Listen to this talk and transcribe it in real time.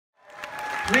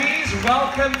Please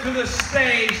welcome to the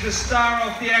stage the star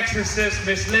of The Exorcist,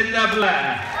 Miss Linda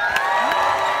Blair.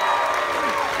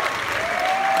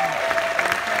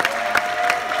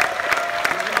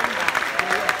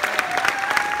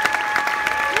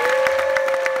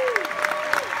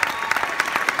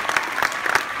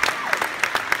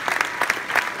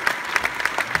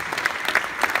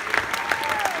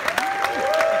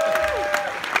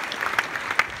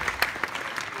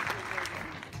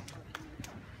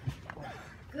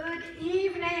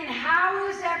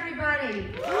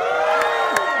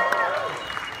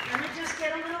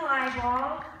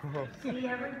 See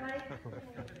everybody?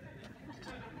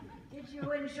 Did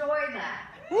you enjoy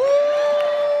that?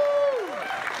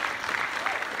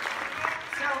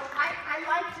 So I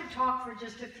like to talk for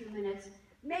just a few minutes,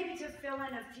 maybe to fill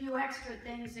in a few extra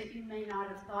things that you may not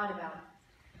have thought about.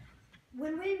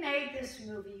 When we made this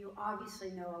movie, you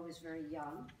obviously know I was very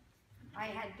young. I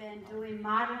had been doing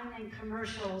modeling and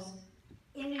commercials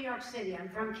in New York City. I'm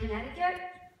from Connecticut.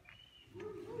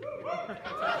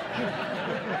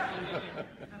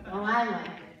 Well, I like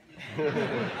it.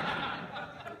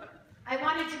 I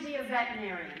wanted to be a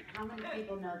veterinarian. How many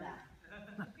people know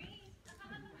that?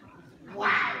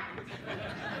 Wow.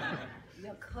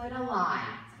 You could have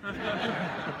lied.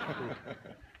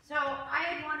 So I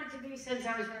had wanted to be, since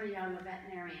I was very young, a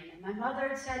veterinarian. And my mother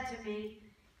had said to me,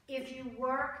 if you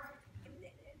work,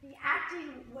 the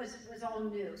acting was all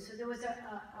new. So there was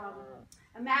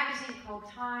a magazine called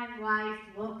Time, Life,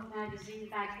 Look magazine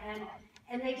back then.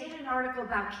 And they did an article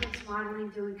about kids modeling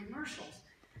doing commercials.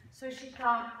 So she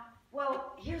thought,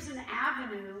 well, here's an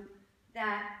avenue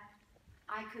that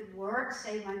I could work,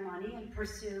 save my money, and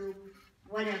pursue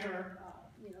whatever,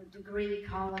 degree,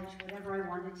 college, whatever I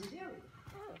wanted to do.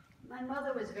 My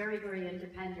mother was very, very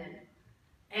independent.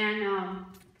 And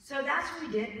so that's what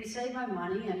we did. We saved my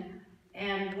money.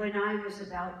 And when I was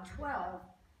about 12,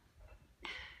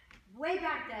 way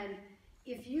back then,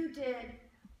 if you did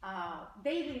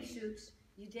bathing suits,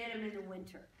 you did them in the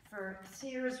winter for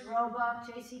Sears, Roebuck,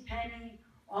 JCPenney,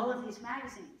 all of these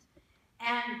magazines.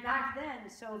 And back then,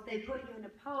 so if they put you in a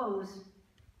pose,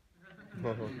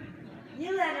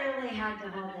 you literally had to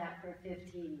hold that for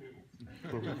 15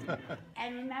 minutes.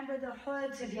 And remember the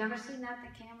hoods? Have you ever seen that?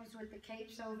 The cameras with the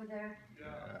capes over there?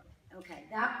 Yeah. Okay,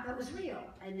 that was real,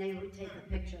 and they would take a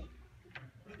picture.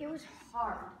 It was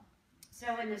hard.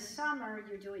 So in the summer,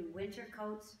 you're doing winter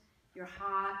coats. You're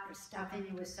hot, they're stuffing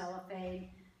you with cellophane,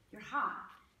 you're hot.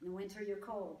 In the winter, you're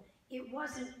cold. It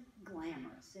wasn't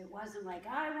glamorous. It wasn't like,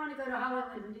 I want to go to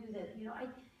Hollywood and do that.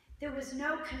 There was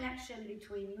no connection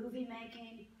between movie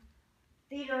making,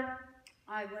 theater.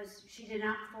 She did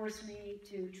not force me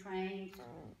to train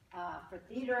for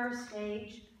theater,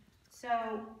 stage.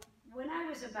 So when I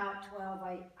was about 12,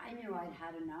 I knew I'd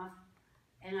had enough.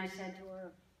 And I said to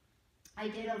her, I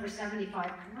did over 75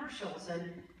 commercials.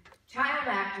 And child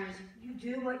actors, you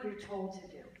do what you're told to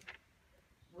do,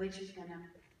 which is going to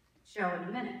show in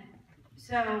a minute.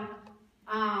 So,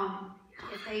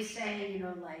 if they say,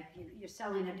 you're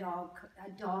selling a doll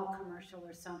commercial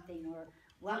or something, or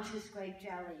Welch's grape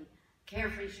jelly,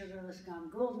 Carefree sugarless gum,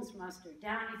 Gould's mustard,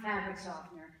 Downy fabric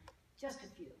softener, just a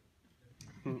few.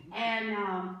 And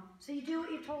so you do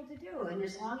what you're told to do, and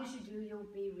as long as you do,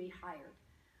 you'll be rehired.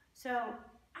 So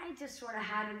I just sort of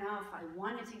had enough. I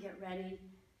wanted to get ready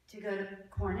to go to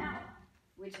Cornell,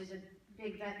 which is a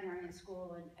big veterinarian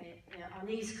school on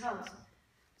the East Coast.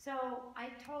 So I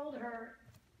told her,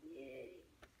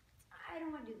 I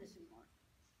don't want to do this anymore.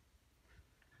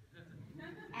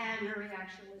 And her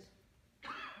reaction was,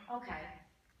 okay,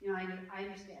 I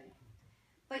understand.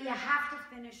 But you have to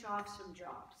finish off some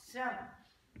jobs. So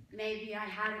maybe I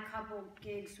had a couple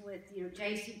gigs with,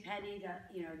 JCPenney,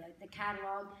 the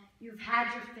catalog. You've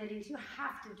had your fittings. You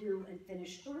have to do and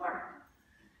finish the work.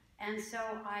 And so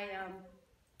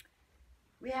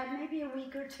we had maybe a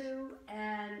week or two,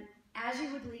 and as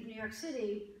you would leave New York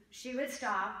City, she would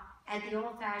stop at the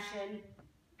old-fashioned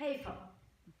payphone.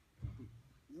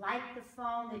 Like the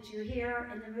phone that you hear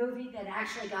in the movie that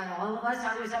actually got all of us.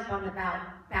 I was up on the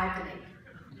balcony.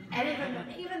 And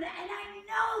and I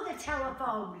know the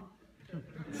telephone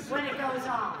when it goes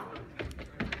off.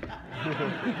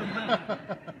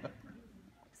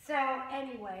 So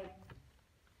anyway,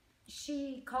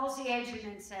 she calls the agent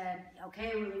and said,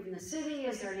 okay, we're leaving the city,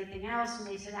 is there anything else? And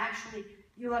they said, actually,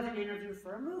 you have an interview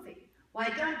for a movie. Well,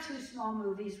 I'd done 2 small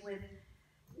movies with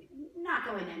not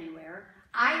going anywhere.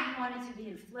 I wanted to be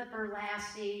in Flipper,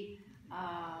 Lassie.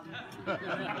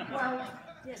 Well,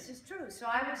 this is true. So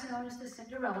I was known as the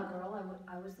Cinderella girl.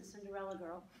 I was the Cinderella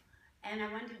girl. And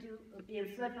I wanted to be in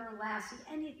Flipper, Lassie,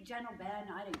 any General Ben,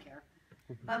 I didn't care.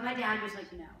 But my dad was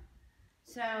like, no.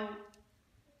 So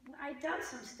I'd done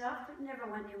some stuff, but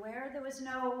never went anywhere. There was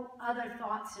no other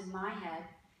thoughts in my head.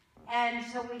 And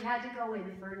so we had to go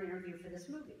in for an interview for this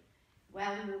movie.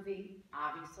 Well, the movie,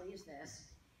 obviously, is this.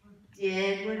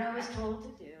 Did what I was told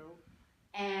to do,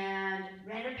 and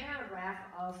read a paragraph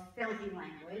of filthy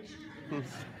language.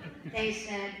 They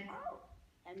said, oh,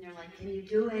 and they're like, can you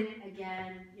do it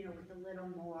again, you know, with a little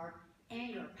more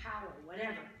anger, power,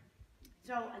 whatever.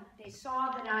 So they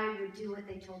saw that I would do what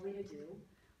they told me to do.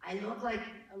 I look like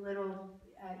a little,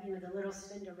 you know, the little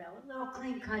Cinderella, little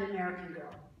clean-cut American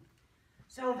girl.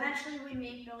 So eventually we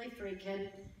meet Billy Freakin.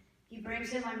 He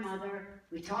brings in my mother.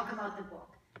 We talk about the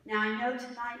book. Now, I know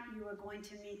tonight you are going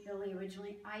to meet Billy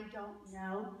originally. I don't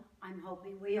know. I'm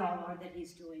hoping we all are that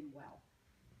he's doing well.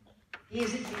 He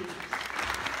is a genius.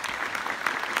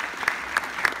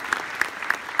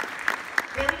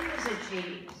 Billy is a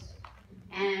genius.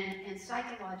 And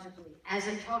psychologically, as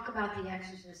I talk about The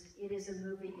Exorcist, it is a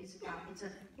movie, it's a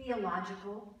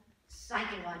theological,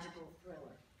 psychological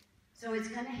thriller. So it's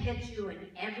going to hit you in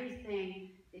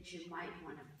everything that you might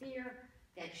want to fear,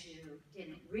 that you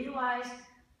didn't realize.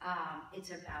 It's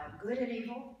about good and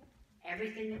evil.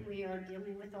 Everything that we are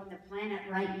dealing with on the planet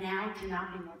right now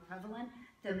cannot be more prevalent.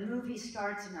 The movie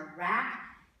starts in Iraq.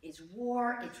 It's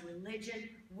war, it's religion.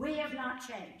 We have not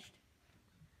changed.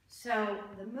 So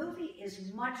the movie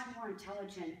is much more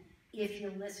intelligent if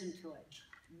you listen to it.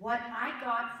 What I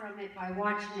got from it by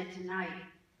watching it tonight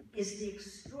is the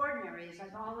extraordinary, as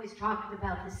I've always talked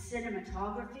about, the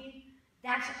cinematography.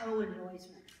 That's Owen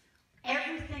Roizman.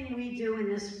 Everything we do in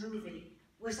this movie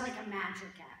was like a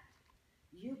magic act.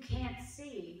 You can't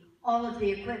see all of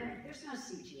the equipment. There's no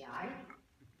CGI.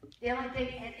 The only thing,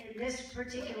 and this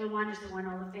particular one is the one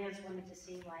all the fans wanted to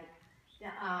see, like,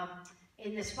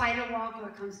 in the spider walk where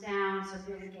it comes down, so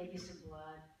Billy gave you some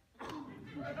blood.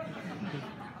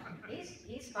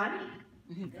 He's funny.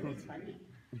 Billy's funny.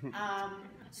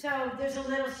 So there's a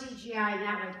little CGI in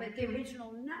that way, but the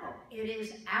original, no. It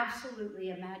is absolutely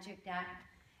a magic act.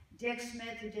 Dick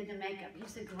Smith, who did the makeup,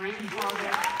 he's the grandfather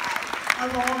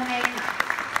of all makeup.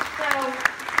 So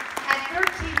at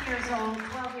 13 years old,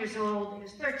 12 years old, he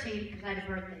was 13 because I had a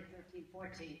birthday, 13,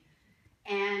 14.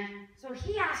 And so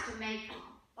he has to make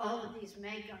all of these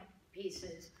makeup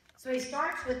pieces. So he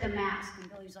starts with the mask, and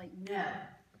Billy's like,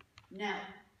 no,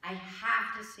 I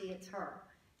have to see it's her.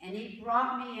 And he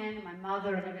brought me in, my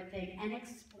mother and everything, and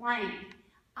explained,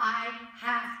 I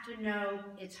have to know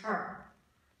it's her.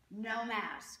 No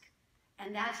mask.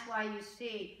 And that's why you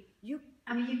see, you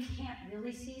can't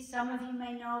really see, some of you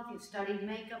may know if you've studied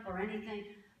makeup or anything,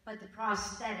 but the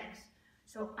prosthetics.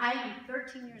 So I am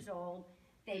 13 years old,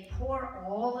 they pour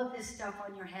all of this stuff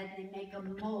on your head, they make a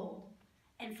mold.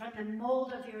 And from the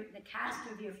mold of the cast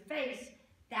of your face,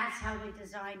 that's how they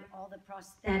designed all the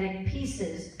prosthetic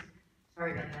pieces.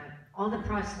 Sorry about that. All the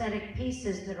prosthetic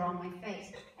pieces that are on my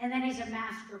face. And then he's a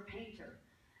master painter.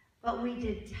 But we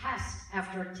did test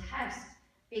after test,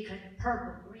 because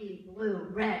purple, green, blue,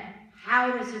 red,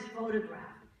 how does it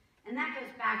photograph? And that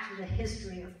goes back to the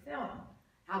history of film,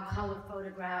 how color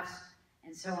photographs,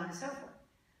 and so on and so forth.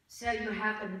 So you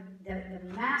have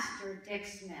the master, Dick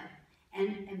Smith,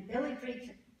 and Billy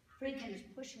Freakin is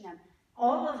pushing them.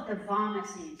 All of the vomit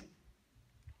scenes,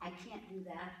 I can't do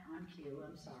that on cue,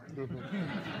 I'm sorry.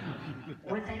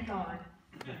 Or thank God.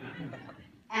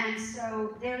 And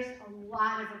so there's a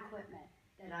lot of equipment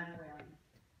that I'm wearing.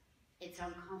 It's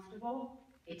uncomfortable.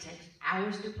 It takes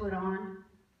hours to put on.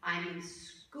 I'm in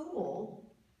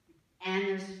school,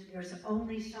 and there's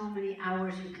only so many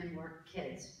hours you can work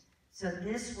kids. So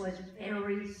this was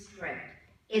very strict.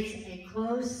 It's a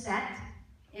closed set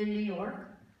in New York,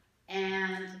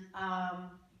 and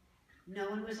no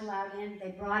one was allowed in.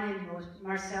 They brought in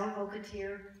Marcel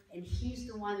Vauquetier, and he's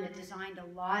the one that designed a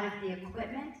lot of the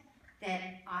equipment that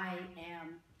I'm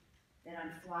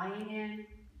flying in,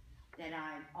 that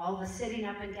I'm all the sitting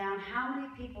up and down. How many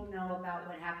people know about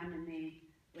what happened to me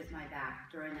with my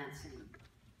back during that scene?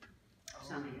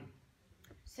 Some of you.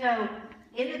 So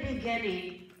in the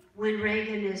beginning, when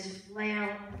Regan is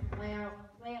flailing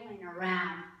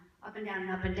around, up and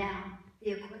down,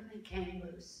 the equipment came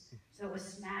loose. So it was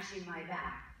smashing my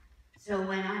back. So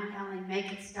when I'm yelling,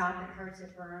 make it stop, it hurts,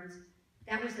 it burns,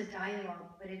 that was the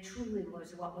dialogue, but it truly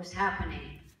was what was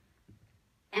happening.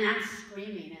 And I'm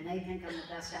screaming, and they think I'm the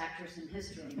best actress in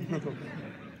history.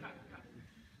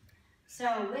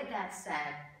 So with that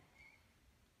said,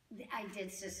 I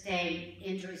did sustain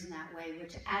injuries in that way,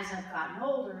 which as I've gotten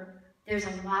older, there's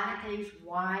a lot of things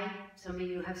why. Some of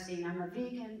you have seen I'm a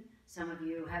vegan. Some of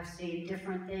you have seen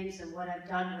different things and what I've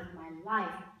done with my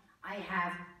life. I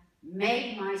have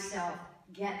made myself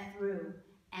get through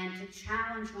and to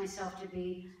challenge myself to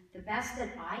be the best that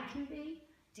I can be,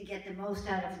 to get the most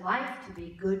out of life, to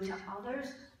be good to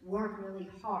others, work really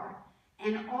hard.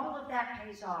 And all of that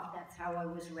pays off. That's how I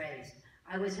was raised.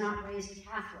 I was not raised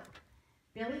Catholic.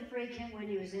 Billy Freakin, when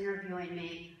he was interviewing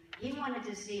me, he wanted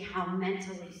to see how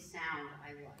mentally sound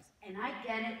I was. And I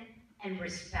get it and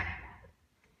respect that.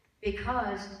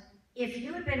 Because if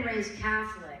you had been raised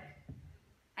Catholic,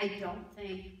 I don't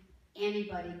think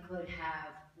anybody could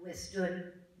have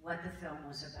withstood what the film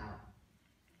was about.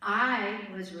 I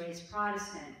was raised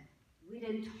Protestant. We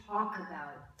didn't talk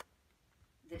about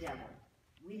the devil.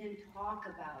 We didn't talk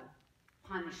about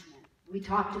punishment. We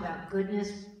talked about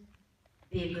goodness,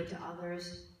 being good to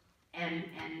others, and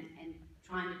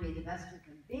trying to be the best we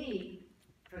can be,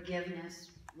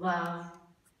 forgiveness, love.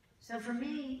 So for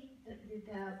me,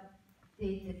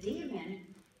 the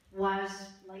demon was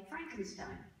like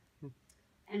Frankenstein.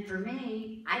 And for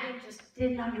me, I just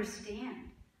didn't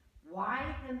understand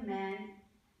why the men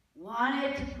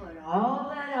wanted to put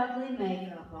all that ugly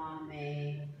makeup on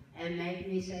me and make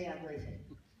me say ugly things.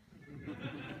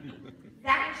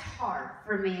 That was hard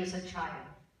for me as a child.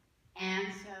 And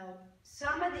so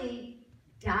some of the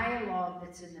dialogue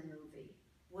that's in the movie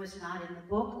was not in the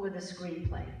book or the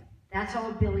screenplay. That's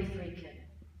all Billy Freakin.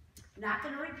 Not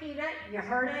going to repeat it. You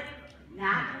heard it.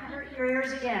 Not going to hurt your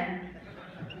ears again.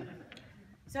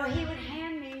 So he would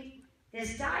hand me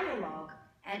this dialogue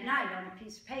at night on a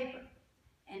piece of paper.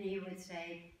 And he would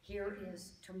say, here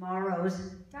is tomorrow's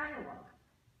dialogue.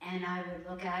 And I would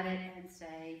look at it and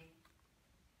say,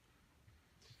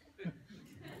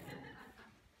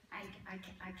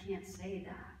 I can't say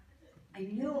that. I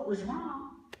knew it was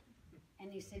wrong. And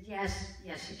he said, yes,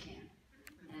 you can.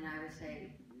 And I would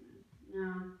say,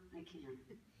 no, I can't.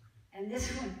 And this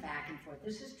went back and forth.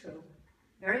 This is true.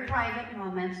 Very private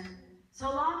moments. So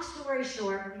long story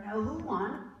short, we know who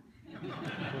won.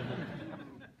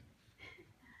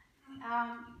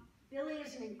 Billy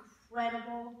is an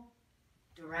incredible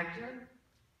director.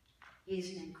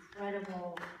 He's an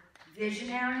incredible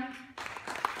visionary.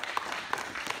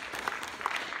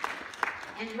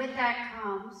 And with that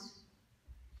comes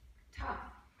tough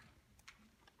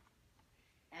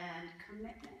and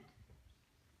commitment.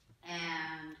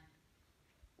 And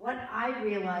what I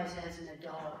realized as an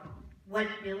adult, what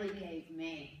Billy gave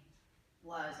me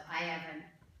was I have an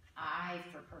eye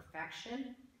for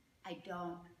perfection. I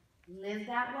don't live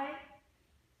that way.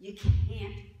 You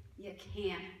can't.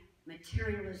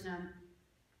 Materialism,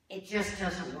 it just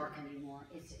doesn't work anymore.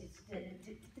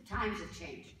 The times have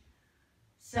changed.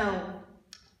 So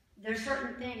there's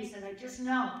certain things that I just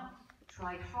know.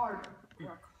 Try harder,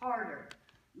 work harder.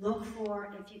 Look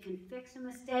for, if you can fix a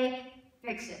mistake,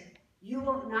 fix it. You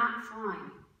will not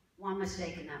find one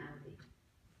mistake in that movie.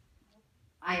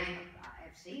 I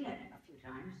have seen it a few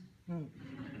times.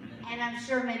 And I'm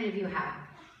sure many of you have.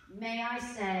 May I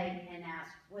say and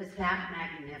ask, was that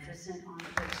magnificent on the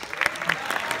big screen?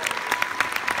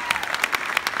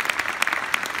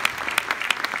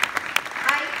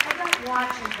 I don't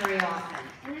watch it very often.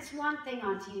 And it's one thing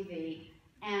on TV,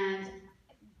 and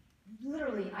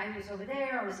literally I was over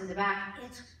there, I was in the back.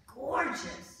 It's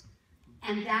gorgeous.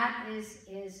 And that is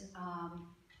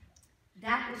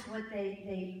what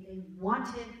they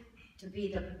wanted to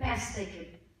be the best they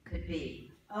could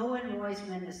be. Owen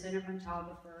Roisman, the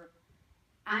cinematographer,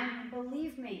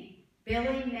 believe me,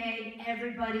 Billy made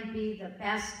everybody be the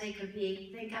best they could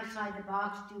be. Think outside the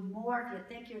box, do more. If you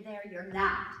think you're there, you're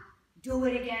not. Do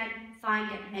it again,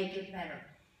 find it, make it better.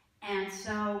 And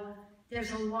so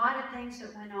there's a lot of things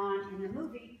that went on in the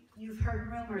movie you've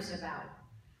heard rumors about.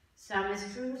 Some is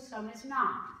true, some is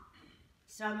not.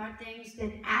 Some are things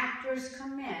that actors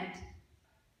commit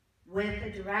with the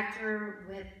director,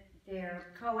 with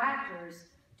their co-actors,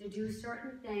 to do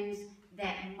certain things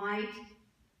that might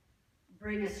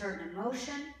bring a certain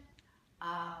emotion,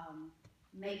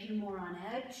 make you more on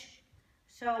edge.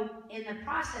 So in the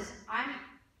process, I'm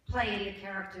playing the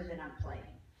character that I'm playing.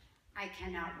 I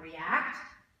cannot react.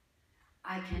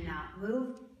 I cannot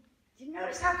move. Did you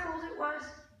notice how cold it was?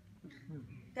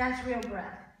 That's real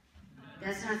breath.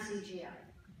 That's not CGI.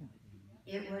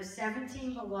 It was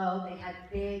 17 below. They had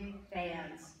big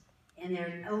fans in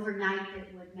there overnight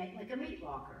that would make like a meat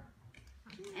locker.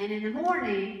 And in the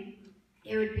morning,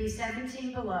 it would be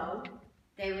 17 below.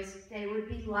 They would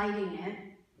be lighting it.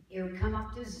 It would come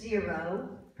up to 0.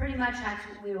 Pretty much that's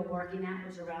what we were working at,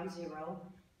 was around 0.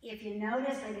 If you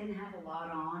notice, I didn't have a lot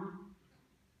on.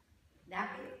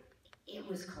 It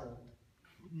was cold.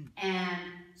 And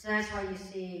so that's why you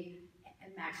see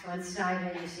Max von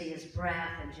Sydow, you see his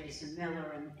breath, and Jason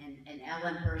Miller, and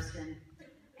Ellen Burstyn.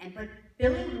 But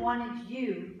Billy wanted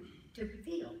you to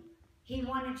feel. He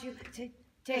wanted you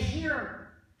to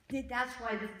hear That's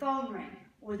why the phone rang,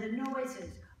 or the noises,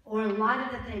 or a lot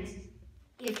of the things.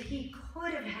 If he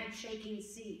could have had shaking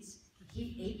seats,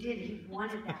 he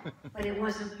wanted that, but it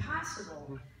wasn't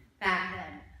possible back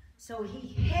then. So he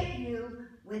hit you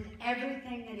with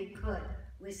everything that he could,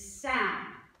 with sound,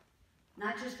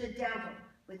 not just the devil,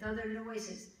 with other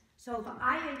noises. So if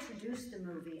I introduce the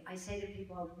movie, I say to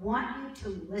people, I want you to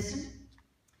listen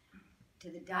to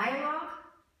the dialogue,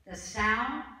 the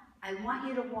sound. I want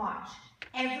you to watch.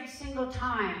 Every single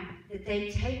time that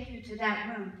they take you to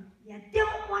that room, you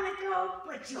don't want to go,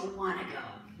 but you want to go.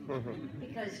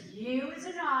 Because you as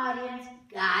an audience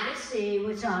got to see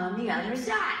what's on the other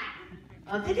side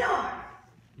of the door.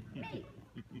 Me.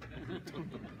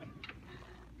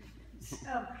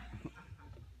 So,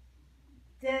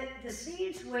 the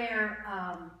scenes where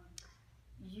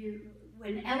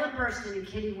when Ellen Burstyn and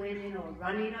Kitty Winton are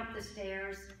running up the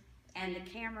stairs and the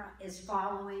camera is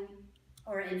following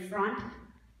or in front,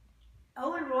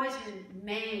 Owen Roisman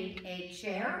made a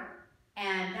chair,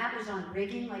 and that was on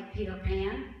rigging like Peter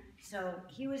Pan. So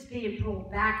he was being pulled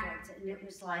backwards, and it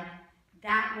was like,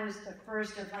 that was the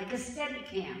first of like a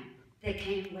Steadicam that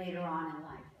came later on in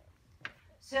life.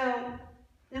 So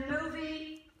the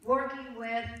movie, working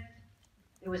with,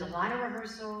 there was a lot of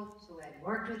rehearsal, so I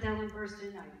worked with Ellen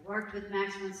Burstyn, I worked with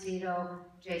Max Moncito,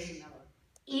 Jason Miller.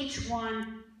 Each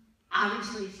one,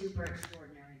 obviously super extraordinary.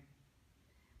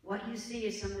 What you see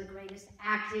is some of the greatest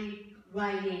acting,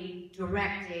 writing,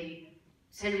 directing,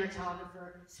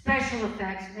 cinematographer, special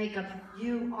effects, makeup.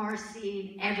 You are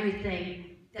seeing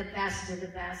everything, the best of the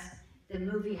best. The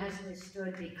movie has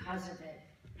withstood because of it.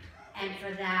 And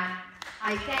for that,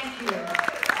 I thank you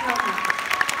so much.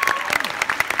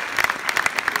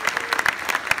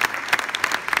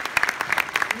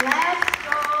 Let's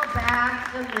go back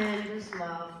to Linda's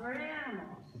love for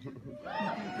animals.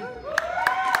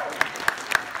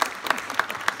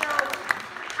 So,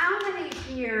 how many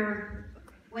here,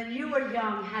 when you were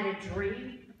young, had a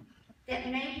dream that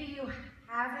maybe you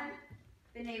haven't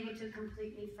been able to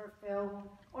completely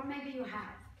fulfill, or maybe you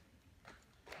have?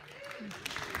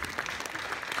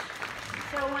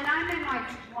 So when I'm in my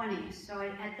 20s, so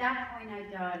at that point I'd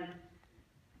done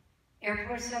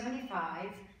Airport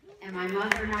 75, and my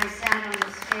mother and I sat on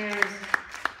the stairs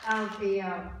of the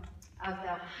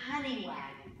honey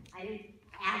wagon. I didn't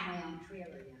have my own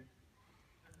trailer yet.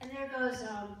 And there goes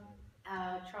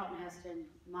Charlton Heston,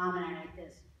 Mom and I like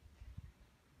this.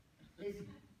 This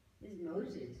is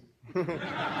Moses. No,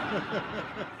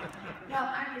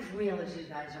 I'm as real as you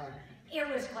guys are. It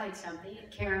was quite something.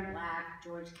 Karen Black,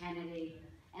 George Kennedy,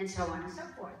 and so on and so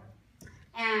forth.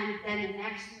 And then the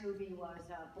next movie was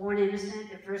Born Innocent,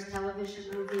 the first television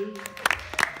movie.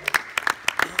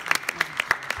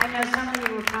 I know some of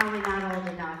you were probably not old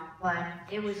enough, but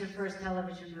it was the first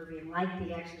television movie, and like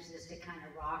The Exorcist, it kind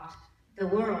of rocked the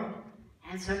world.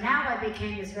 And so now I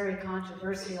became this very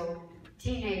controversial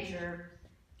teenager.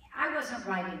 I wasn't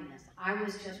writing this. I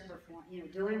was just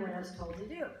doing what I was told to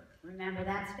do. Remember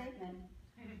that statement?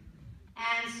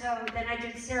 And so then I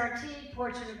did Sarah T,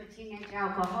 Portrait of a Teenage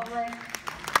Alcoholic.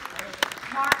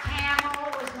 Mark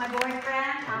Hamill was my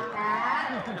boyfriend, not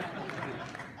bad.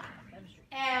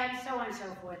 And so on and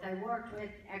so forth. I worked with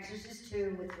Exorcist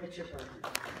 2 with Richard Burton.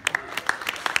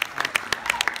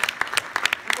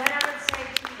 And what I would say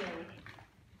to you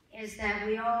is that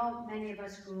many of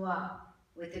us grew up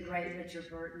with the great Richard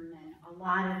Burton and a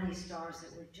lot of these stars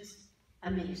that were just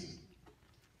amazing.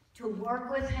 To work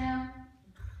with him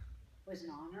was an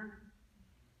honor.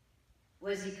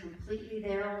 Was he completely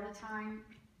there all the time?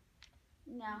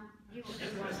 No, he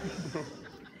wasn't.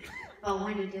 But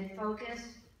when he did focus,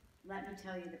 let me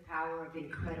tell you the power of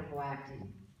incredible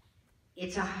acting.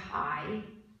 It's a high,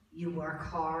 you work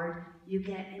hard, you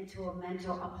get into a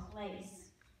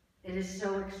place that is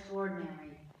so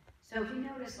extraordinary. So if you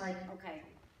notice, like, okay,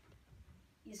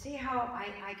 you see how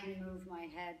I can move my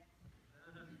head?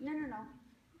 No.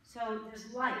 So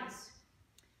there's lights.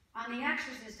 On The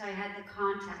Exorcist, I had the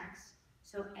contacts.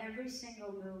 So every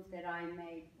single move that I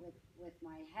made with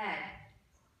my head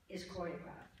is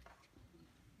choreographed.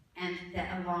 And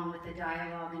that, along with the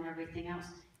dialogue and everything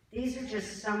else. These are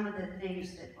just some of the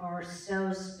things that are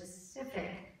so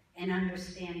specific in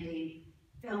understanding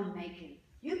filmmaking.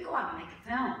 You can go out and make a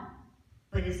film,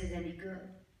 but is it any good?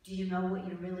 Do you know what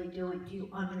you're really doing? Do you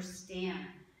understand?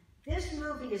 This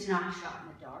movie is not shot in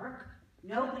the dark.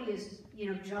 Nobody is,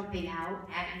 jumping out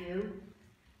at you.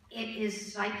 It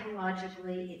is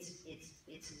psychologically,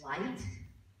 it's light,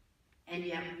 and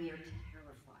yet we are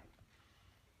terrified.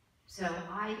 So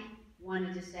I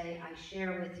wanted to say, I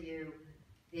share with you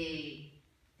the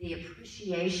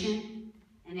appreciation,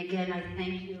 and again, I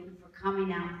thank you for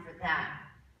coming out for that.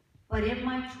 But in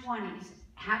my 20s,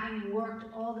 having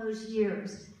worked all those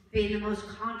years, being the most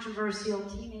controversial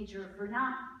teenager for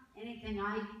not anything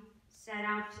I set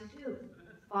out to do,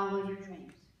 follow your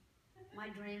dreams. My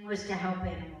dream was to help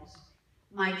animals.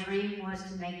 My dream was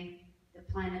to make the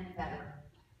planet better.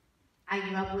 I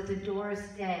grew up with Doris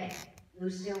Day,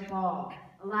 Lucille Ball,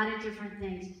 a lot of different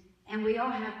things. And we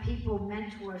all have people,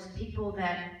 mentors, people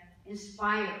that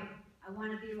inspire. I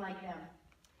want to be like them.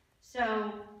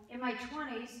 So in my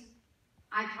 20s,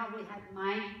 I probably had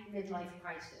my midlife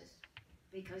crisis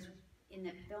because in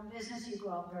the film business, you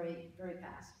grow up very, very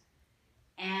fast.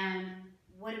 And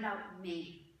what about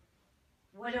me?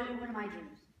 What are my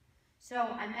dreams? So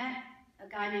I met a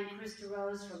guy named Chris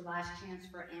DeRose from Last Chance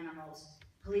for Animals,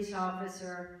 police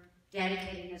officer,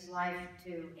 dedicating his life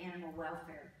to animal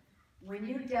welfare. When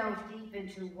you delve deep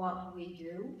into what we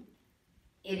do,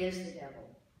 it is the devil.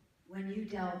 When you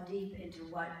delve deep into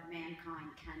what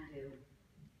mankind can do,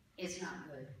 it's not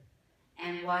good.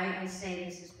 And why I say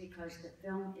this is because the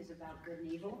film is about good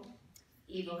and evil.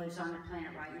 Evil is on the planet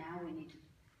right now. We need to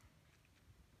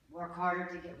work harder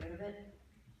to get rid of it.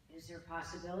 Is there a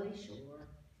possibility? Sure.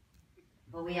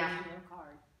 But we have to work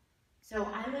hard. So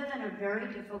I live in a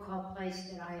very difficult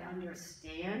place that I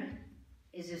understand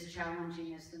is as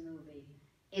challenging as the movie.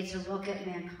 It's a look at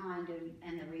mankind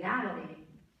and the reality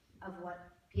of what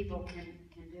people can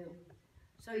do.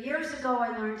 So years ago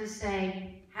I learned to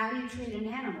say, how you treat an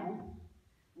animal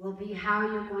will be how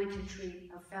you're going to treat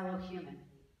a fellow human.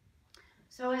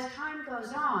 So as time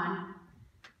goes on,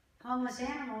 homeless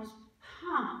animals,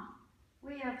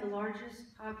 we have the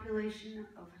largest population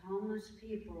of homeless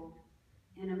people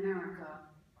in America.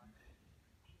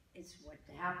 It's what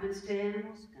happens to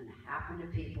animals, going to happen to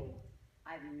people.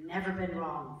 I've never been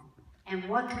wrong. And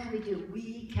what can we do?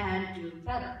 We can do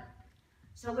better.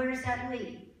 So where does that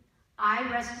lead? I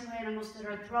rescue animals that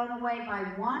are thrown away by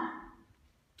 1,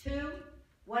 2,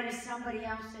 what is somebody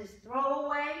else's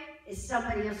throwaway is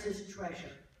somebody else's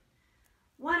treasure.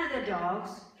 One of the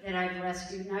dogs that I've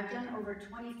rescued, and I've done over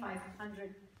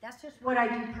 2,500, that's just what I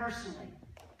do personally.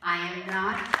 I am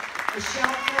not a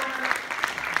shelter,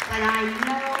 but I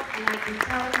know and I can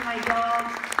tell my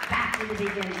dogs back to the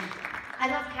beginning. I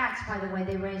love cats, by the way,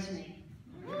 they raised me.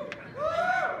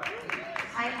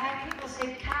 I have people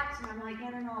say cats, and I'm like,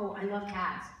 no, I love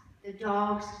cats. The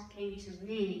dogs came to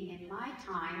me in my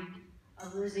time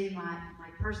of losing my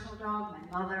personal dog,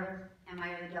 my mother, and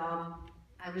my other dog.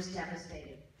 I was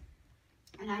devastated.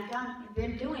 And I've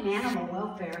been doing animal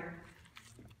welfare.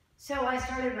 So I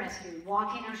started rescuing,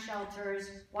 walking our shelters.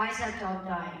 Why is that dog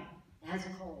dying? It has a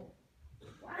cold.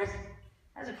 What? It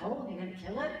has a cold? You're going to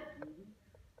kill it?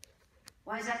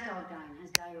 Why is that dog dying? It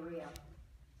has diarrhea.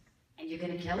 And you're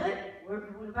going to kill it?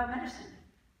 What about medicine?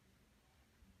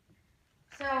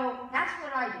 So that's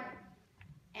what I do.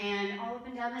 And all up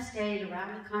and down the state,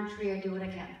 around the country, I do what I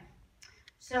can.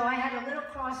 So I had a little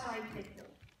cross-eyed pit bull.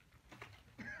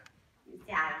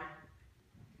 Sally.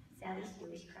 Sally's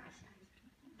Jewish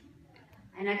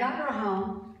cross-eyed. And I got her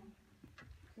home.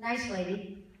 Nice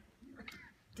lady.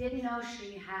 Didn't know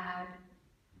she had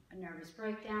a nervous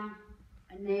breakdown.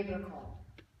 A neighbor called.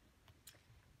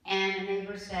 And the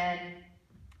neighbor said,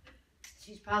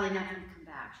 she's probably not going to come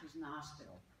back. She's in the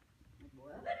hospital. I'm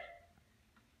like, what?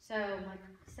 So I'm like,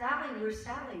 Sally, where's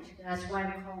Sally? She goes, that's why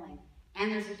I'm calling.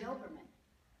 And there's a Doberman.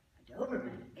 A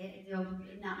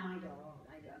Doberman? Not my dog.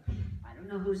 I don't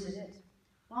know whose it is.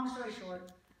 Long story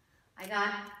short, I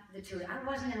got the two. I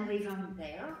wasn't going to leave them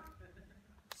there.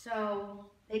 So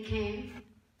they came,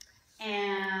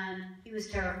 and he was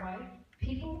terrified.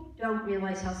 People don't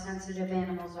realize how sensitive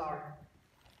animals are.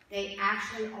 They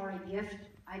actually are a gift,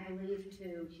 I believe,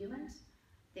 to humans.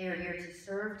 They are here to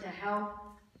serve, to help.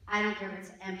 I don't care if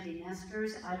it's empty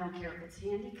nesters. I don't care if it's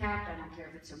handicapped. I don't care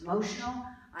if it's emotional.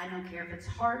 I don't care if it's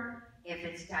heart, if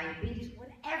it's diabetes,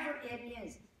 whatever it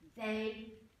is.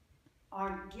 They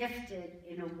are gifted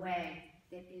in a way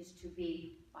that is to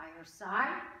be by our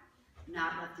side,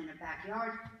 not left in a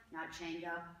backyard, not chained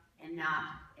up, and not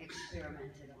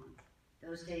experimented on.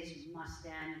 Those days must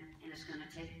end, and it's going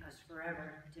to take us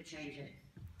forever to change it.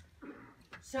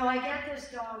 So I get this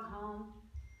dog home,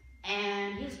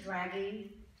 and he's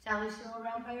dragging Sally still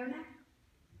around by her neck,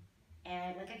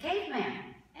 and like a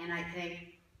caveman. And I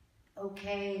think,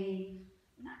 okay,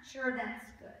 I'm not sure that's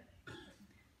good.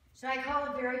 So I call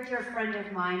a very dear friend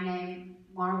of mine named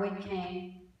Marwood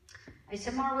Kane. I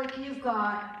said, Marwood, you've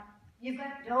got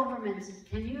Dobermans.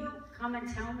 Can you come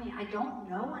and tell me? I don't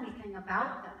know anything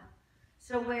about them.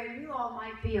 So where you all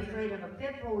might be afraid of a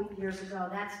pit bull years ago,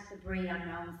 that's the breed I'm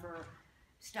known for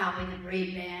stopping the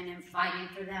breed ban and fighting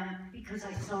for them because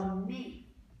I saw me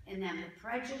in them, the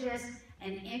prejudice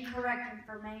and incorrect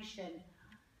information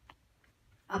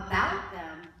about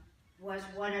them was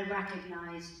what I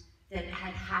recognized that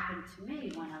had happened to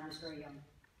me when I was very young.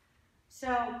 So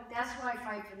that's why I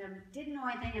fight for them. Didn't know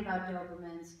anything about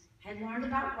Dobermans, had learned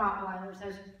about Rottweilers. I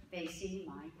was facing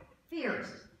my fears.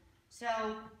 So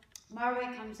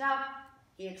Marway comes up,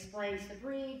 he explains the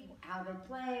breed, how they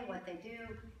play, what they do,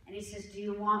 and he says, do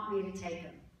you want me to take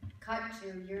him? Cut to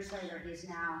years later, he's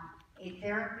now a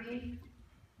therapy,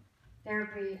 I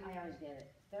always get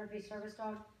it, therapy service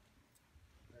dog?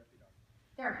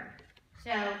 Therapy. So,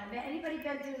 have anybody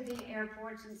been through the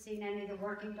airports and seen any of the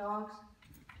working dogs?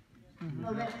 A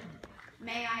little bit.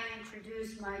 May I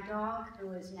introduce my dog,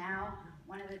 who is now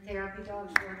one of the therapy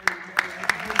dogs working here.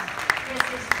 This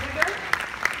is Tigger.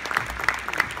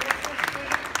 This is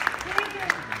Tigger. Tigger,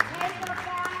 take a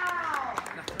bow.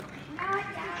 Not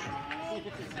that way.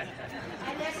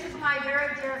 And this is my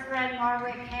very dear friend,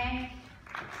 Marway King.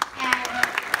 And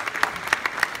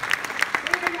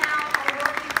we now are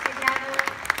working together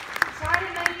to try to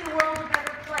make the world a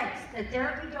better place. The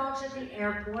therapy dogs at the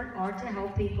airport are to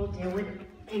help people deal with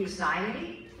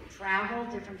anxiety, travel,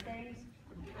 different things.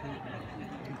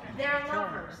 They're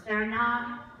lovers. They're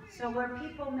not. So where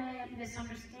people may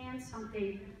misunderstand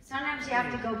something, sometimes you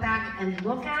have to go back and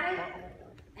look at it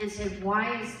and say,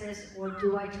 why is this, or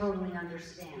do I totally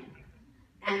understand?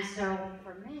 And so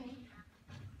for me,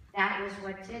 that was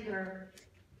what Tigger,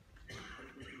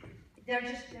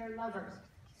 they're lovers.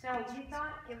 So we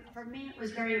thought, for me, it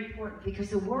was very important because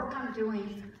the work I'm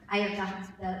doing, I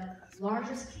have the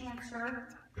largest cancer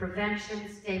prevention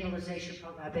stabilization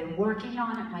program. I've been working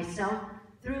on it myself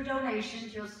through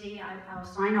donations. You'll see, I'll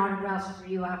sign autographs for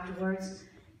you afterwards.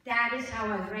 That is how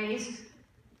I raise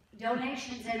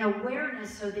donations and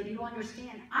awareness so that you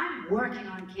understand I'm working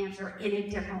on cancer in a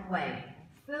different way.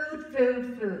 Food,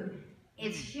 food, food.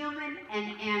 It's human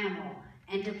and animal.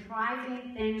 And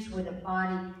depriving things where the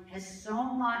body has so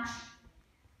much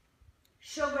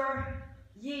sugar,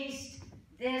 yeast,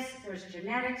 there's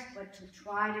genetics, but to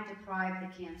try to deprive the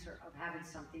cancer of having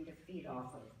something to feed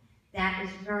off of. That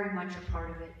is very much a part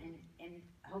of it, and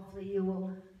hopefully you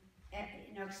will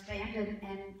expand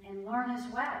and learn as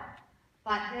well.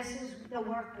 But this is the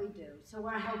work we do. So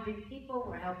we're helping people,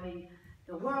 we're helping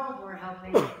the world, we're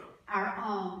helping our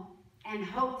own, and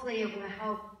hopefully it will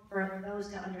help for those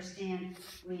to understand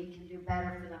we can do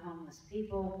better for the homeless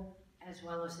people, as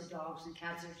well as the dogs and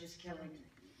cats that are just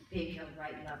being killed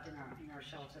right and left in our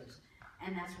shelters.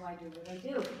 And that's why I do what I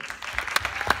do.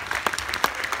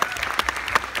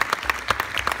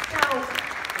 So,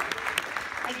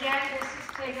 again, this is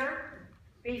Tigger.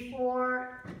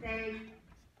 Before they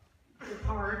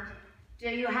depart, do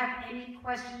you have any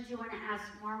questions you want to ask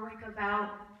Marwick about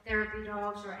therapy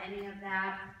dogs or any of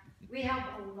that? We help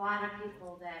a lot of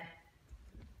people that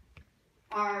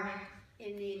are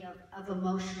in need of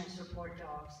emotional support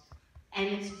dogs. And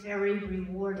it's very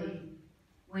rewarding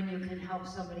when you can help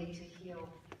somebody to heal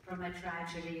from a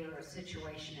tragedy or a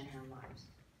situation in their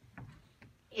lives.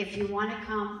 If you want to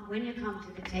come, when you come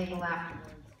to the table afterwards,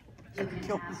 you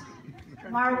can ask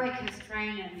him. Marwick is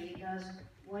trained and he goes,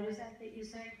 what is that you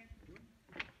say?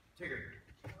 Tigger.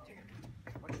 Tigger.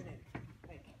 What's your name?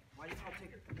 Hey, why do you call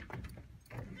Tigger?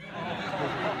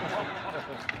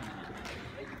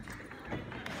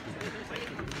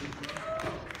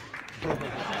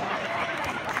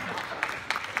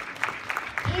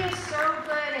 He is so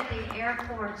good at the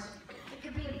airports. It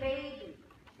could be a baby.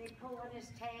 They pull on his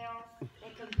tail.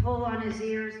 They can pull on his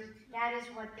ears. That is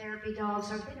what therapy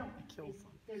dogs are. They don't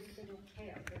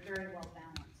care. They're very well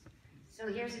balanced. So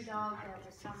here's a dog that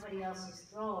was somebody else's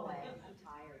throwaway. I'm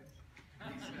tired.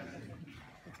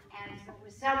 And so it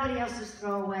was somebody else's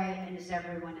throwaway and is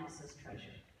everyone else's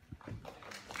treasure.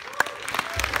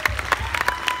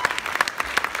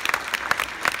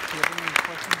 Do you have any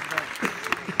questions about?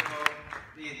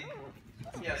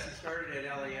 Yes, he started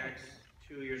at LAX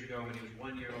 2 years ago when he was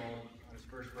 1 year old on his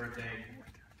first birthday.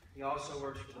 He also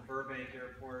works for the Burbank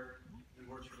Airport. He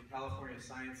works for the California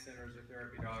Science Center as a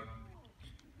therapy dog.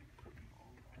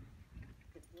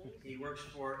 He works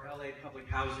for LA Public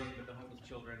Housing with the homeless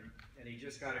children, and he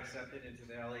just got accepted into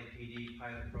the LAPD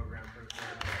pilot program for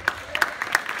therapy.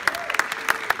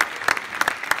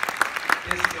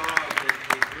 This dog that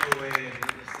they threw away and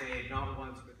they saved not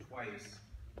once but twice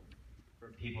for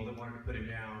people that wanted to put him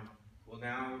down will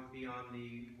now be on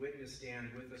the witness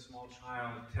stand with a small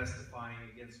child testifying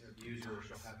against an abuser.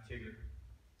 She'll have Tigger.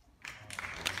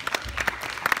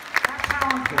 That's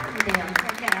how important it is.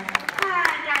 Okay.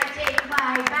 And I take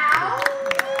my bow.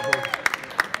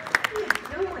 What are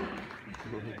you doing?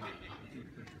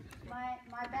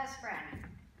 My best friend.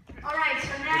 All right,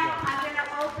 so now I'm going to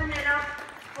open it up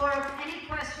Or any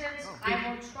questions, I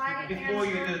will try to answer. Before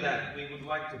you do that, we would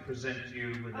like to present you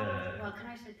with a... Well, can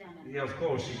I sit down? Yeah, of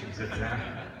course you can sit down.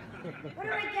 What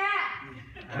do I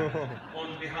get?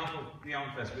 On behalf of the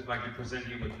Fest, we'd like to present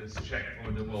you with this check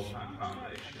for the World Time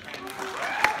Foundation.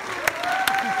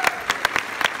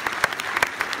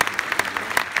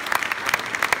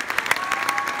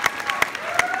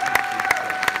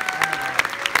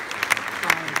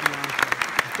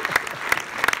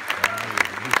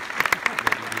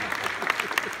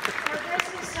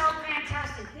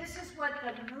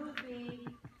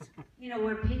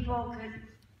 Where people could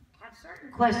have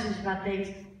certain questions about things,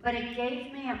 but it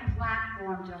gave me a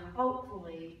platform to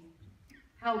hopefully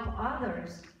help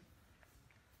others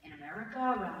in America,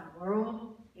 around the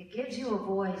world. It gives you a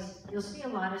voice. You'll see a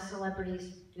lot of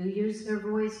celebrities do use their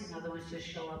voice, and other ones just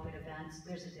show up at events.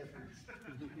 There's a difference.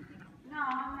 No,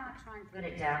 I'm not trying to put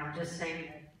it down. I'm just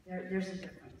saying that there's a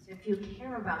difference. If you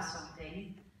care about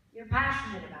something, you're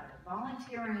passionate about it.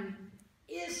 Volunteering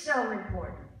is so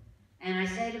important. And I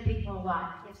say to people a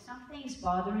lot, if something's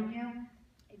bothering you,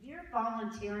 if you're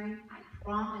volunteering, I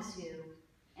promise you,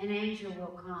 an angel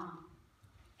will come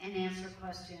and answer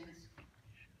questions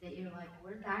that you're like,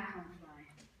 where'd that come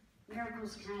from?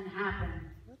 Miracles can happen,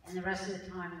 and the rest of the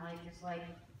time, life is like,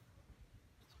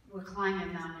 we're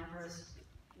climbing Mount Everest.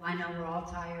 I know we're all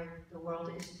tired. The world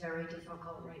is very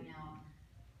difficult right now.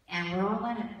 And we're all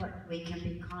in it, but we can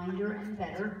be kinder and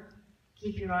better.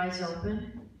 Keep your eyes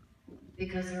open,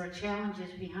 because there are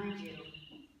challenges behind you.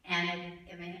 And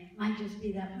it might just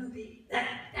be that movie,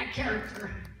 that character.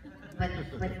 But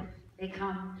they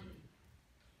come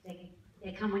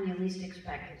when you least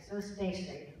expect it. So stay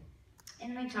safe.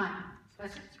 In the meantime,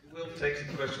 questions? We'll take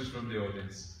some questions from the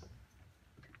audience.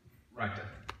 Right there.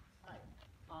 Hi.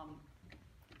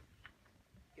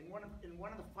 In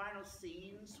one of the final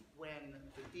scenes, when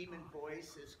the demon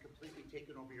voice is completely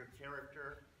taken over your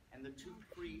character, and the two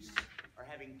priests are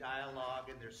having dialogue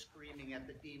and they're screaming at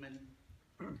the demon,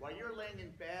 while you're laying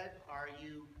in bed, are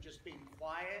you just being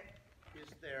quiet? Is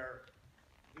there,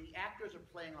 the actors are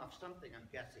playing off something, I'm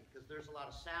guessing, because there's a lot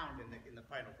of sound in the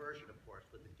final version, of course,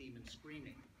 with the demon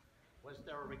screaming. Was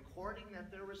there a recording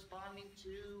that they're responding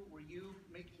to? Were you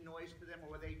making noise for them,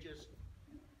 or were they just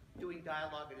doing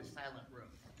dialogue in a silent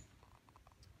room?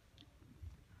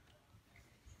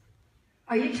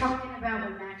 Are you talking about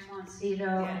when Max von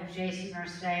Sydow and Jason are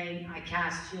saying, I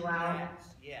cast you out?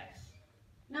 Yes, yes.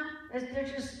 No, they're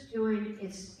just doing,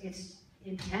 it's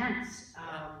intense.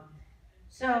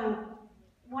 So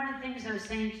one of the things I was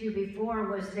saying to you before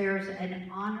was there's an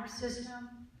honor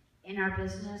system in our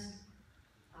business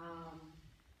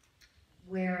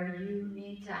where you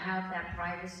need to have that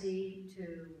privacy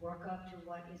to work up to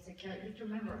what is the character. You have to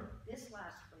remember, this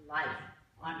lasts for life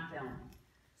on film.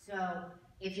 So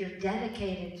if you're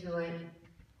dedicated to it,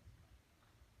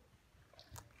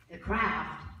 the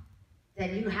craft,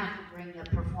 then you have to bring the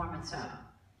performance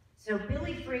up. So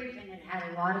Billy Friedkin had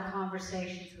a lot of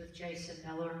conversations with Jason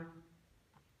Miller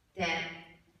that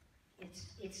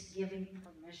it's giving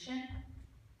permission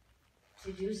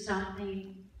to do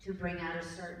something to bring out a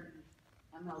certain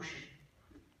emotion.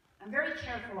 I'm very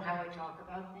careful how I talk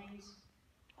about things.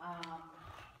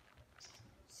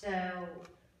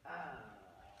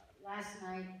 Last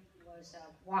night was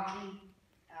Joaquin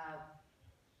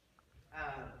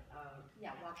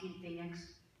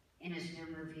Phoenix in his new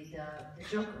movie, The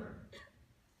Joker,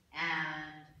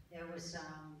 and there was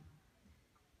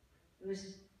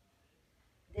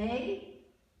they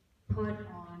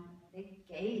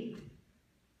gave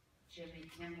Jimmy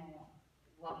Kimmel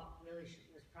what really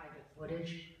was private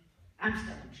footage. I'm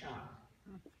still in shock,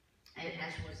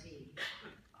 as was he,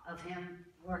 of him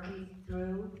working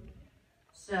through.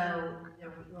 So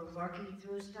we're working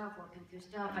through stuff.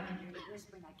 I can hear you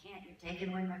whispering. I can't. You're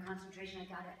taking away my concentration.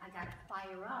 I gotta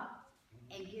fire up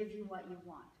and give you what you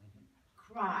want.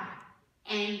 Cry,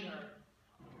 anger,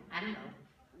 I don't know,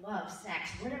 love,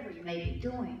 sex, whatever you may be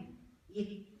doing.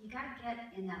 You gotta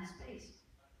get in that space.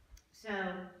 So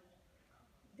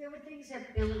there were things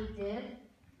that Billy did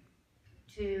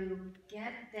to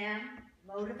get them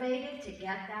motivated to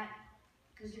get that,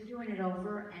 because you're doing it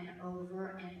over and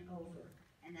over and over.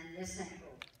 And then this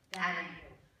angle, that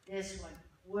angle, this one,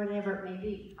 whatever it may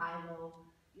be,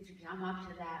 you should come up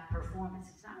to that performance.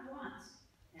 It's not once,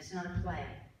 it's not a play,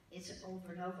 it's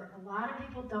over and over. A lot of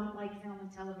people don't like film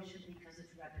and television because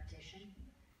it's repetition.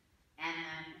 And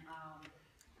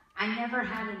I never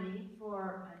had a need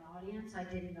for an audience. I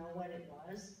didn't know what it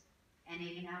was. And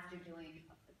even after doing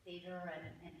theater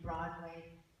and Broadway,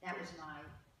 that was my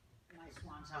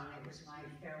swan song. It was my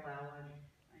farewell. And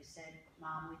I said,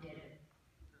 Mom, we did it.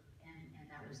 And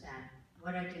that was that.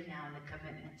 what I do now and the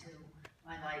commitment to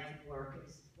my life and work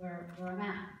is where I'm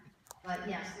at. But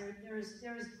yes, there's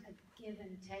a give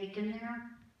and take in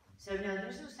there. So no,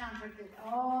 there's no soundtrack.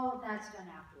 All of that's done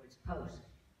afterwards, post.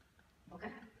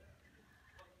 Okay?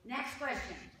 Next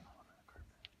question.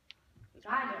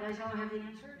 God, you guys all have the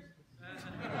answers?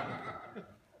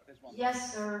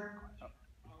 Yes, sir.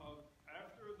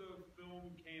 After the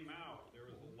film came out, there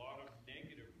was a lot of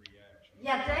negative reaction.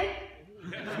 Yeah, they?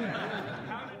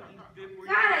 How were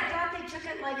God, I thought they took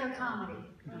it like a comedy.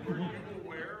 you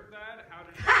aware of that? How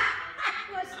did I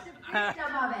was the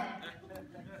victim of it.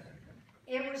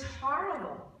 It was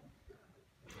horrible.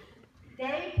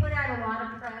 They put out a lot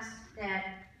of press that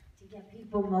to get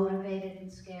people motivated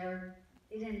and scared.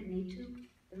 They didn't need to.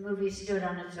 The movie stood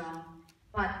on its own.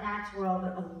 But that's where a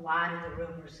lot of the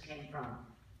rumors came from.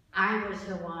 I was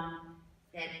the one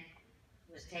that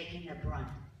was taking the brunt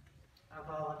of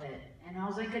all of it. And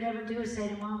all I could ever do is say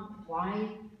to Mom, why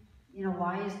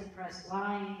is the press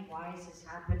lying? Why is this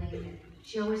happening? And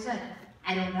she always said,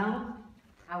 I don't know.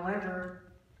 However,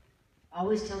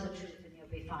 always tell the truth and you'll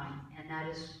be fine. And that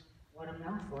is what I'm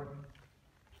known for.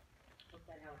 Hope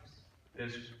that helps.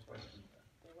 There's a question.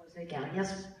 There was a gal.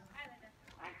 Yes? Hi, Linda.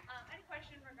 I had a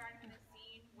question regarding the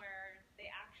scene where they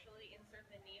actually insert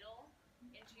the needle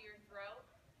into your throat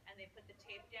and they put the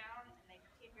tape down and they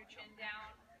tape your chin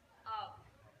down.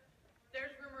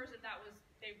 There's rumors that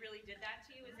they really did that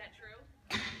to you. Is that true?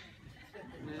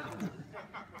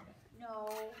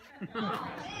 No.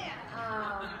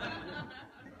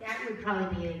 That would probably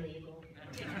be illegal.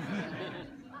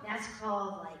 That's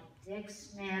called like Dick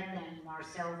Smith and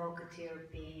Marcel Vaucatir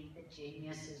being the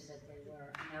geniuses that they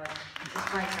were. You know, it's just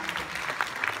quite something.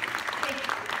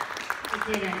 It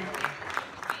did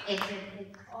anyway.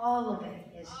 All of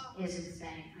it is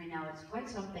insane. I know, it's quite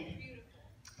something. Beautiful.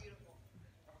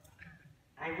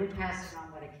 I would pass it on,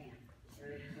 but I can't.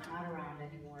 They're not around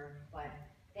anymore, but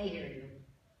they hear you.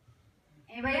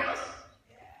 Anybody else?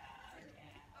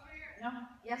 No?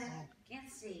 Yes?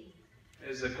 Can't see.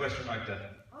 There's a question right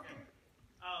there. Okay.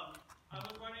 I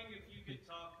was wondering if you could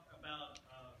talk about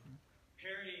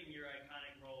parodying your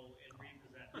iconic role in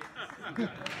Repossessed.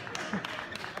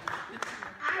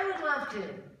 I would love to.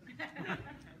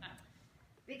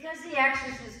 Because The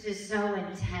Exorcist is so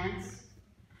intense,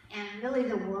 and really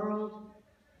the world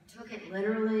took it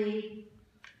literally,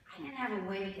 I didn't have a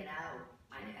way to get out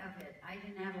of it. I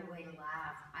didn't have a way to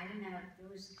laugh.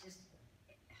 It was just,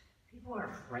 people are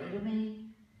afraid of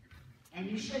me, and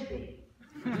you should be.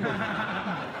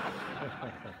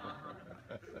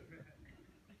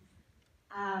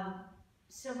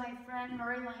 So my friend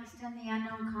Murray Langston, the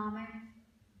unknown comic,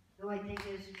 who I think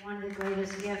is one of the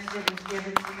greatest gifts that was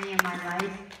given to me in my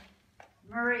life,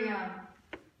 Murray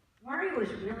was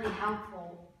really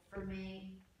helpful for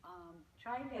me,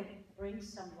 trying to bring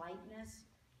some lightness,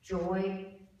 joy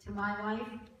to my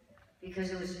life,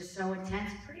 because it was just so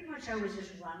intense. Pretty much I was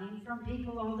just running from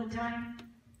people all the time,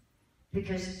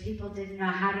 because people didn't know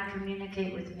how to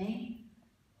communicate with me.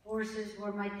 Horses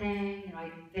were my thing,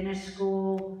 I finished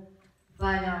school,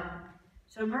 but,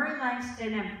 so Murray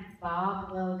Langston and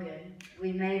Bob Logan,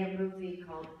 we made a movie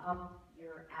called Up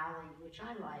Your Alley, which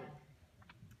I liked.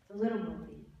 It's a little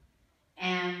movie.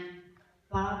 And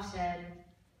Bob said,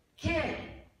 kid,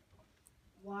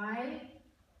 why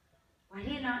do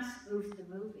you not spoof the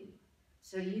movie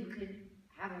so you could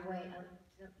have a way of,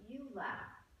 you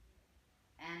laugh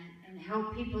and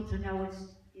help people to know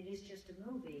it is just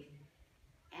a movie.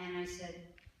 And I said,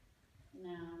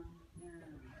 no,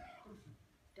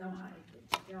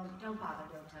 don't bother,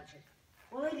 don't touch it.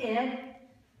 Well, he did,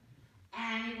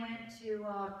 and he went to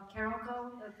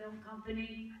Carolco, the film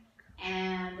company,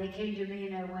 and they came to me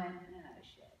and I went, oh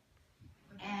shit.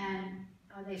 And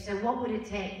they said, what would it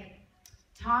take?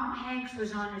 Tom Hanks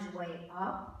was on his way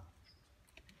up,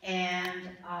 and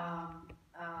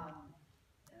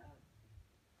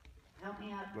help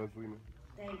me out. Leslie.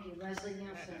 Thank you, Leslie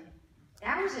Nielsen.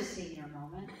 That was a senior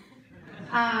moment.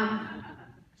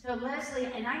 So Leslie,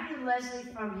 and I knew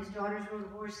Leslie from his Daughters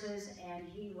Rode Horses, and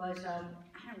he was,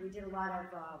 we did a lot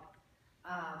of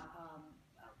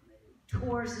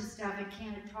tours and stuff, and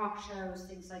Canada talk shows,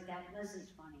 things like that. Leslie's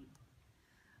funny.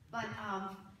 But,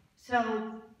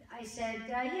 so I said,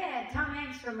 yeah, Tom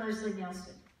Hanks for Leslie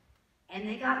Nielsen. And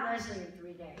they got Leslie in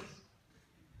 3 days.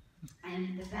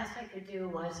 And the best I could do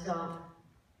was go,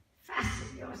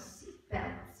 fasten your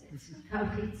seatbelts. It's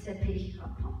going to be a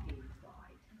bumpy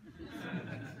ride.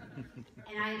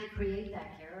 And I had to create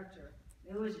that character.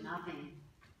 There was nothing.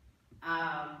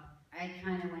 I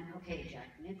kind of went, okay, Jack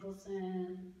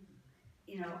Nicholson,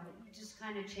 you know, you just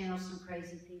kind of channel some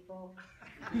crazy people.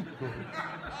 And,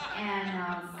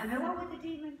 I mean, what would the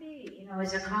demon be? You know,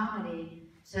 it's a comedy,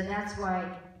 so that's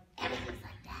why everything's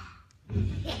like that.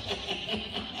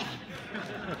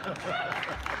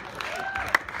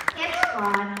 It's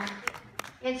fun.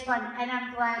 It's fun, and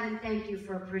I'm glad and thank you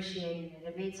for appreciating it.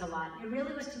 It means a lot. It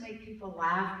really was to make people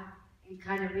laugh and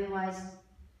kind of realize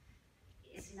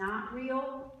it's not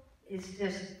real. It's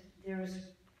just there's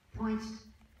points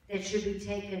that should be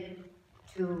taken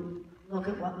to look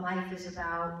at what life is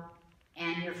about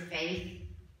and your faith.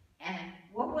 And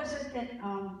what was it that,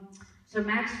 so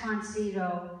Max von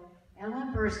Sydow,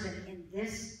 Ellen Burstyn in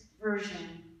this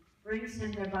version brings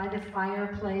him there by the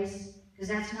fireplace, because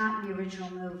that's not in the original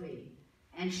movie.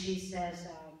 And she says,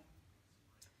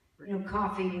 you know,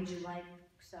 coffee, would you like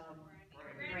some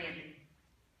brandy?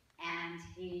 And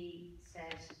he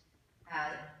says,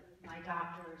 my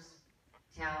doctors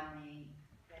tell me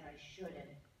that I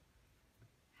shouldn't.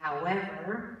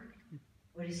 However,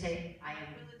 what do you say? I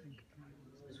am weak.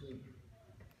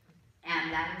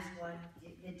 And that is what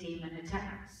the demon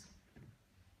attacks.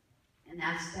 And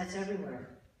that's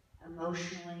everywhere.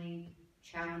 Emotionally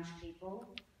challenged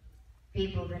people,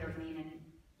 people that are mean and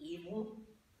evil,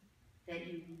 that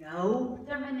you know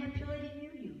they're manipulating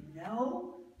you, you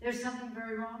know there's something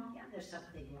very wrong. Yeah, there's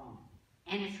something wrong.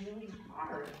 And it's really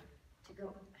hard to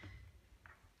go.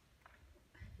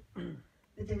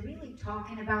 But they're really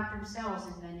talking about themselves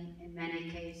in many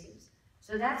cases.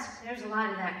 So there's a lot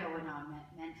of that going on,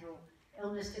 mental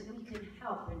illness, that we can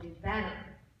help and do better.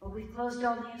 But we've closed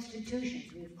all the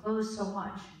institutions. We've closed so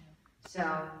much.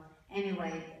 So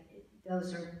anyway,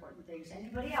 those are important things.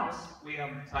 Anybody else? We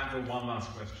have time for one last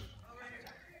question.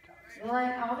 Well,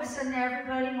 all of a sudden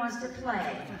everybody wants to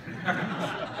play.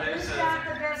 Who's got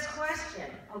the best question?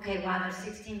 Okay, wow, there's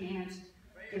 16 hands.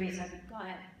 Give me a second. Go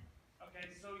ahead. Okay,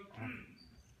 so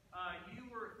you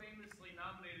were famously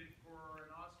nominated for an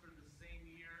Oscar the same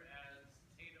year as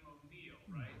Tatum O'Neal,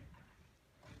 right?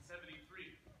 In '73.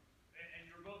 And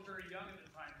you were both very young at the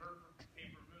time, her for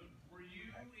Paper Moon. Were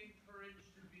you encouraged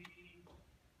to be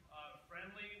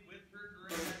friendly with her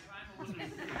during that time? Or was it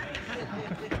that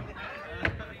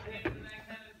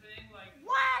kind of thing? Like,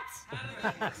 what? How did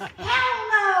that Hell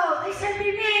no! They said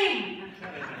be mean! I'm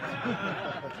kidding.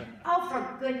 Oh,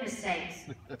 for goodness sakes.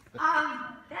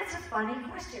 That's a funny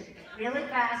question. Really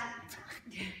fast.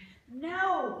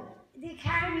 No! The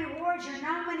Academy Awards, you're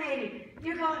nominated.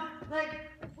 You're going like,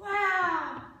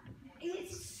 wow!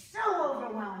 It's so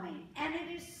overwhelming. And it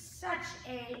is such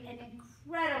an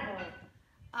incredible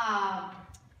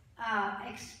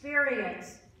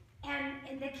experience.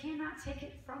 And they cannot take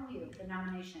it from you, the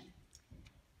nomination.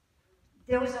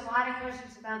 There was a lot of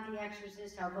questions about The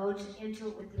Exorcist. I'll go into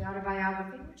it with the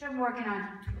autobiography, which I'm working on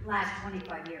the last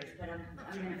 25 years, but I'm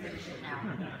going to finish it now.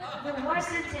 There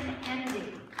wasn't an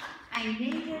ending. I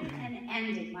needed an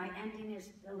ending. My ending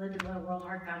is the Linda Blair World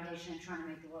Heart Foundation and trying to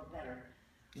make the world better.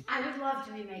 I would love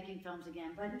to be making films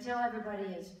again, but until everybody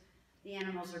is, the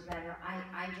animals are better,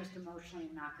 I just emotionally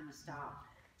am not going to stop.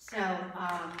 So,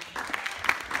 I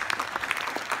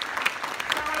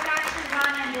actually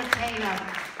run into Tatum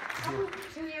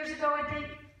 2 years ago, I think,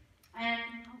 and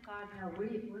oh God, no,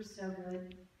 we're so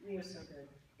good. We are so good.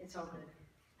 It's all good.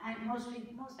 And most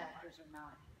actors are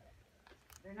not.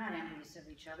 They're not envious of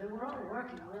each other. We're all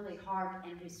working really hard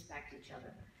and respect each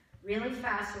other. Really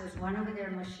fast. There was one over there,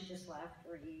 unless she just left,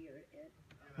 or he, or it.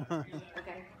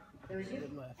 Okay, there was you,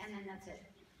 and then that's it.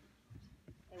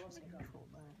 They want me to go.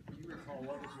 Do you recall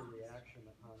what was your reaction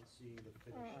upon seeing the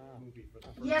finished movie for the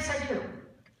first time? Yes, I do.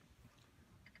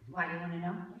 Why do you want to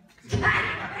know?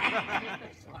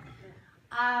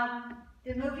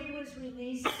 The movie was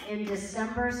released in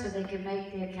December so they could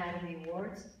make the Academy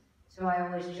Awards. So I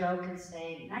always joke and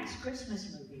say, nice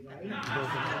Christmas movie, right?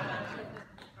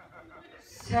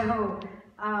 So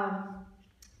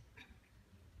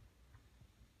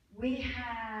we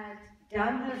had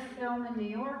done the film in New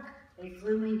York. They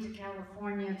flew me to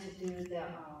California to do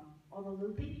all the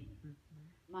looping.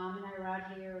 Mom and I were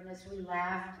out here, and as we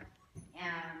laughed,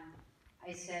 and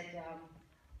I said,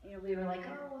 you know, we were like,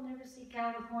 oh, we'll never see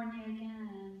California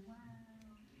again. Wow.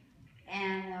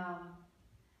 And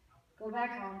go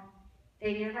back home.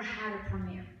 They never had a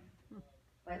premiere.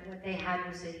 But what they had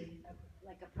was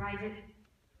like a private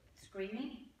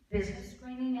screening, business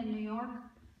screening in New York.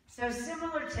 So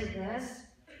similar to this,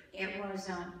 it was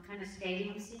kind of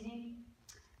stadium seating.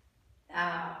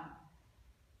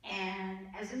 And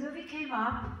as the movie came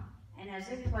up, and as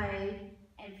it played,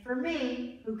 and for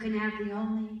me, who can have the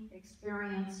only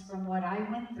experience from what I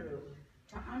went through,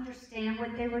 to understand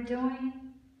what they were doing,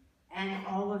 and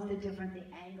all of the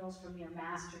angles from your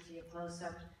master to your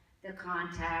close-up, the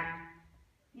contact,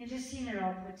 you just seen it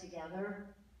all put together.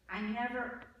 I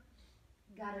never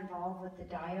got involved with the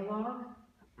dialogue.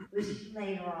 It was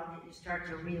later on that you start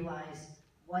to realize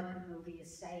what the movie is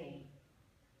saying.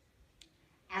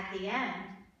 At the end,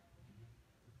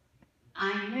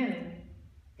 I knew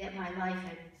that my life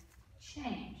had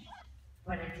changed,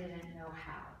 but I didn't know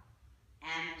how.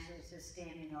 And it was a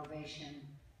standing ovation.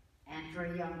 And for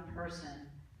a young person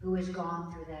who has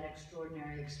gone through that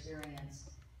extraordinary experience,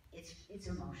 it's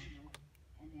emotional.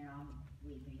 And I'm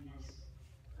weeping, as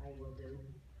I will do.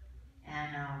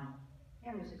 And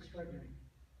it was extraordinary.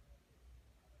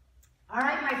 All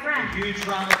right, my friend. A huge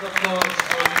round of applause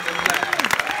for Linda Blair.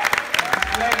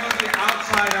 Blair will be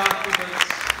outside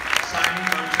afterwards, signing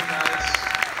merchandise.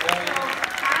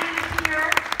 I'm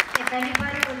here. If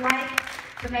anybody would like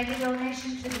to make a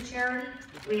donation to the charity,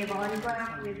 we have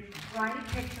autographed with variety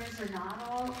pictures. They're not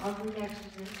all ugly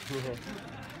Exorcists.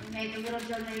 Make a little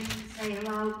donation, say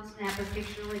hello, snap a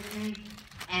picture with me,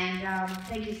 and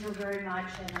thank you so very much,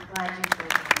 and I'm glad you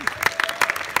did.